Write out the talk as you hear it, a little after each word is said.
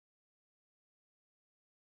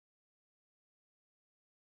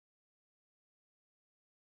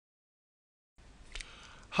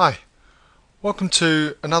Hi, welcome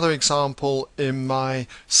to another example in my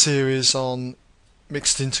series on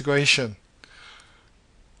mixed integration.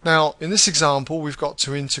 Now, in this example, we've got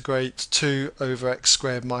to integrate 2 over x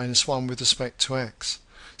squared minus 1 with respect to x.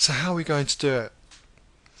 So how are we going to do it?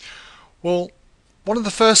 Well, one of the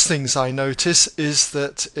first things I notice is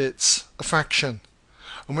that it's a fraction.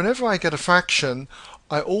 And whenever I get a fraction,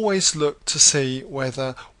 I always look to see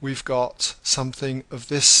whether we've got something of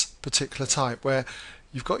this particular type, where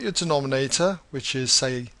you've got your denominator, which is,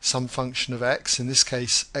 say, some function of x, in this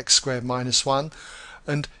case x squared minus 1,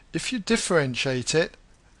 and if you differentiate it,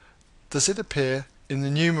 does it appear in the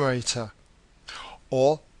numerator?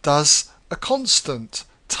 Or does a constant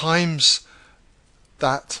times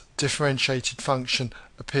that differentiated function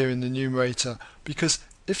appear in the numerator? Because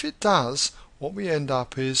if it does, what we end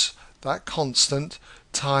up is that constant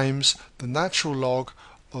times the natural log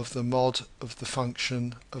of the mod of the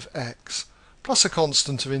function of x, plus a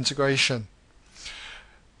constant of integration.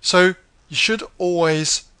 So you should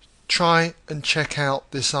always try and check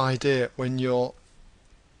out this idea when you're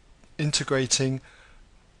integrating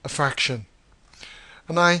a fraction.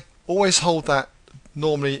 And I always hold that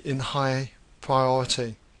normally in high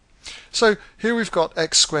priority. So here we've got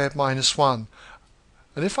x squared minus 1.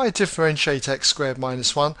 And if I differentiate x squared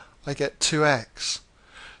minus 1, I get 2x.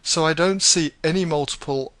 So I don't see any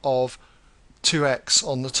multiple of 2x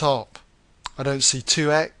on the top. I don't see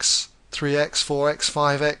 2x, 3x, 4x,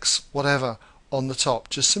 5x, whatever on the top,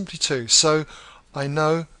 just simply 2. So I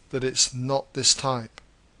know that it's not this type.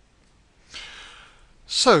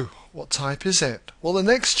 So what type is it? Well, the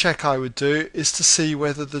next check I would do is to see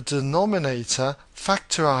whether the denominator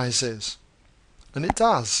factorizes. And it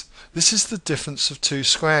does. This is the difference of 2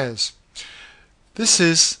 squares. This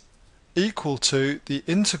is equal to the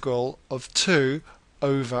integral of 2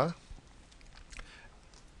 over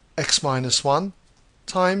x minus 1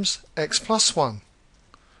 times x plus 1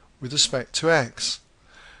 with respect to x.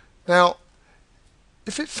 Now,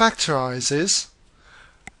 if it factorizes,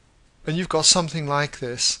 and you've got something like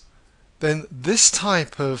this, then this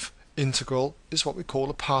type of integral is what we call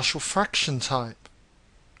a partial fraction type.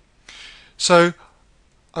 So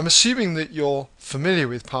I'm assuming that you're familiar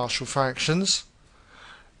with partial fractions.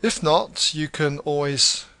 If not, you can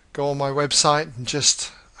always go on my website and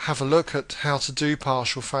just have a look at how to do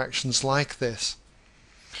partial fractions like this.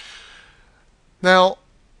 Now,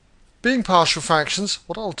 being partial fractions,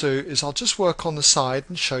 what I'll do is I'll just work on the side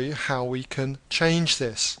and show you how we can change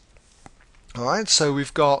this. Alright, so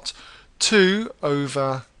we've got 2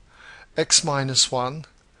 over x minus 1,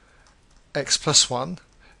 x plus 1.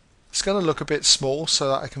 It's going to look a bit small so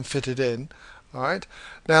that I can fit it in. Alright,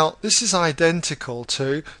 now this is identical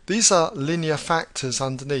to, these are linear factors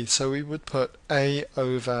underneath, so we would put a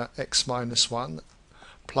over x minus 1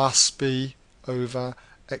 plus b over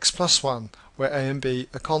x plus 1, where a and b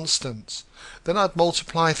are constants. Then I'd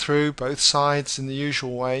multiply through both sides in the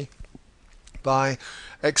usual way by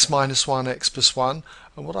x minus 1, x plus 1,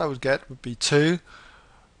 and what I would get would be 2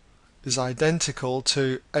 is identical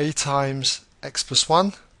to a times x plus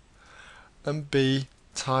 1 and b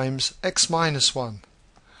times x minus 1.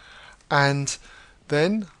 And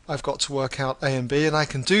then I've got to work out a and b, and I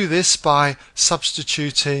can do this by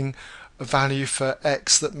substituting a value for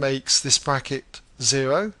x that makes this bracket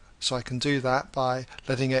 0. So I can do that by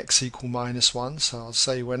letting x equal minus 1. So I'll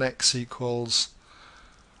say when x equals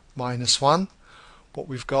minus 1, what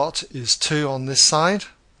we've got is 2 on this side.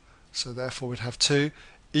 So therefore we'd have 2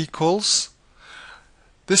 equals,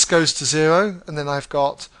 this goes to 0, and then I've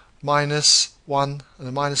got minus 1, and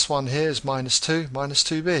the minus 1 here is minus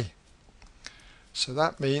 2b. So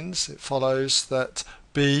that means it follows that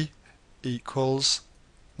b equals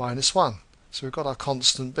minus 1. So we've got our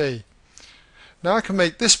constant b. Now I can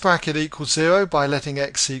make this bracket equal 0 by letting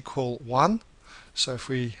x equal 1. So if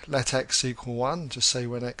we let x equal 1, just say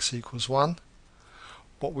when x equals 1,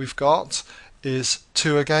 what we've got is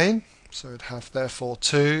 2 again. So we'd have therefore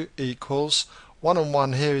 2 equals 1 and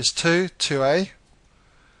 1 here is 2, 2a.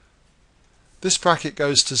 This bracket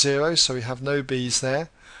goes to 0, so we have no b's there.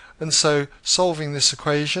 And so solving this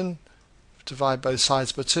equation, divide both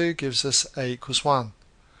sides by 2, gives us a equals 1.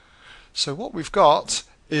 So what we've got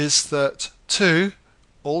is that 2,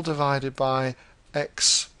 all divided by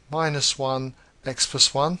x minus 1, x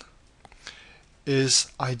plus 1,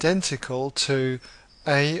 is identical to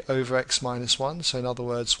a over x minus 1. So in other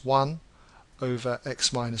words, 1 over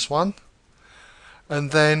x minus 1.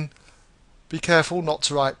 And then be careful not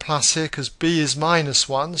to write plus here because b is minus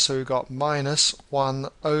 1, so we've got minus 1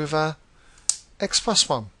 over x plus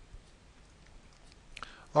 1.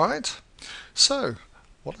 Alright, so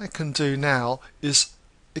what I can do now is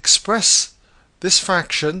express this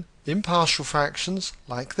fraction in partial fractions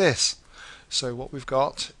like this. So what we've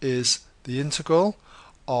got is the integral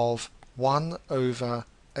of 1 over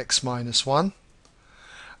x minus 1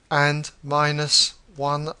 and minus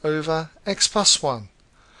 1 over x plus 1.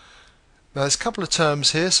 Now there's a couple of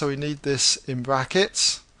terms here, so we need this in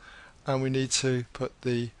brackets, and we need to put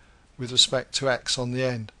the with respect to x on the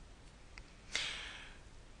end.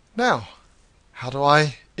 Now, how do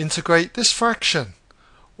I integrate this fraction?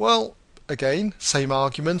 Well, again, same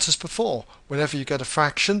argument as before. Whenever you get a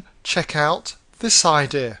fraction, check out this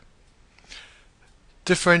idea.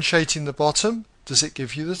 Differentiating the bottom, does it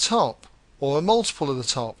give you the top or a multiple of the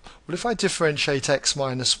top? Well, if I differentiate x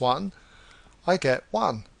minus 1, I get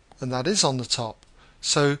 1, and that is on the top.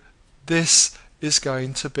 So this is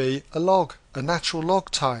going to be a log, a natural log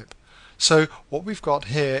type. So what we've got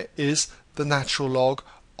here is the natural log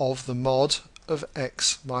of the mod of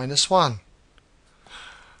x minus 1.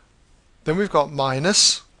 Then we've got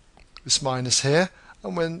minus, this minus here,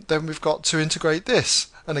 and then we've got to integrate this.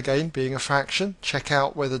 And again, being a fraction, check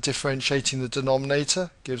out whether differentiating the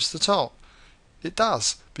denominator gives the top. It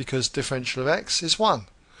does, because differential of x is 1.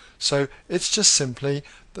 So it's just simply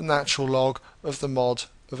the natural log of the mod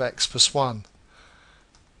of x plus 1.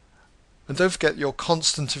 And don't forget your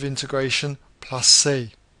constant of integration plus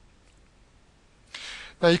c.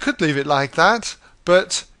 Now you could leave it like that,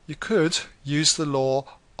 but you could use the law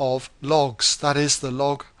of logs. That is the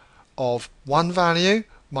log of one value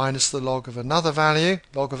minus the log of another value.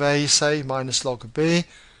 Log of a, say, minus log of b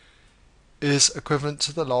is equivalent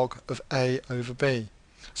to the log of a over b.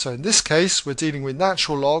 So in this case we're dealing with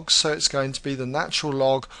natural logs, so it's going to be the natural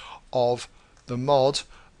log of the mod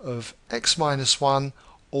of x minus 1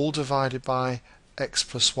 all divided by x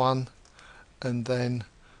plus 1, and then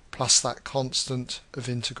plus that constant of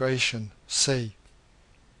integration, c.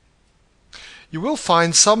 You will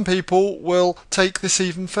find some people will take this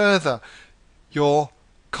even further. Your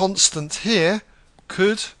constant here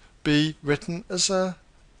could be written as a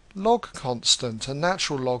log constant, a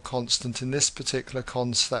natural log constant in this particular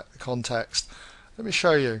context. Let me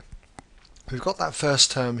show you. We've got that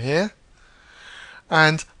first term here,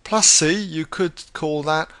 and plus c, you could call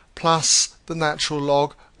that plus the natural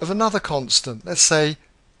log of another constant, let's say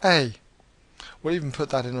a. We'll even put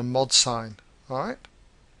that in a mod sign. Alright?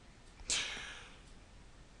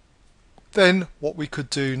 Then what we could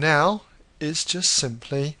do now is just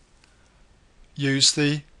simply use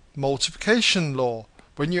the multiplication law.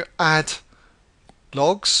 When you add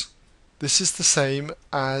logs, this is the same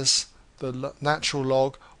as the natural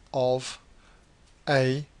log of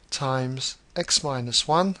a times x minus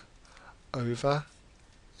 1 over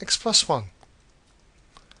x plus 1.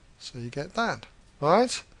 So you get that.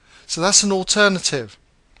 Alright? So that's an alternative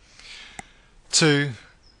to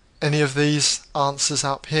any of these answers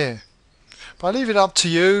up here. But I leave it up to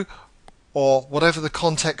you, or whatever the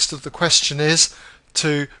context of the question is,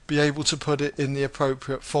 to be able to put it in the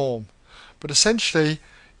appropriate form. But essentially,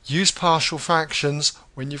 use partial fractions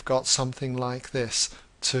when you've got something like this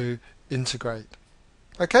to integrate.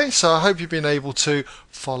 Okay, so I hope you've been able to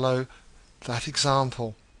follow that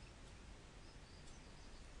example.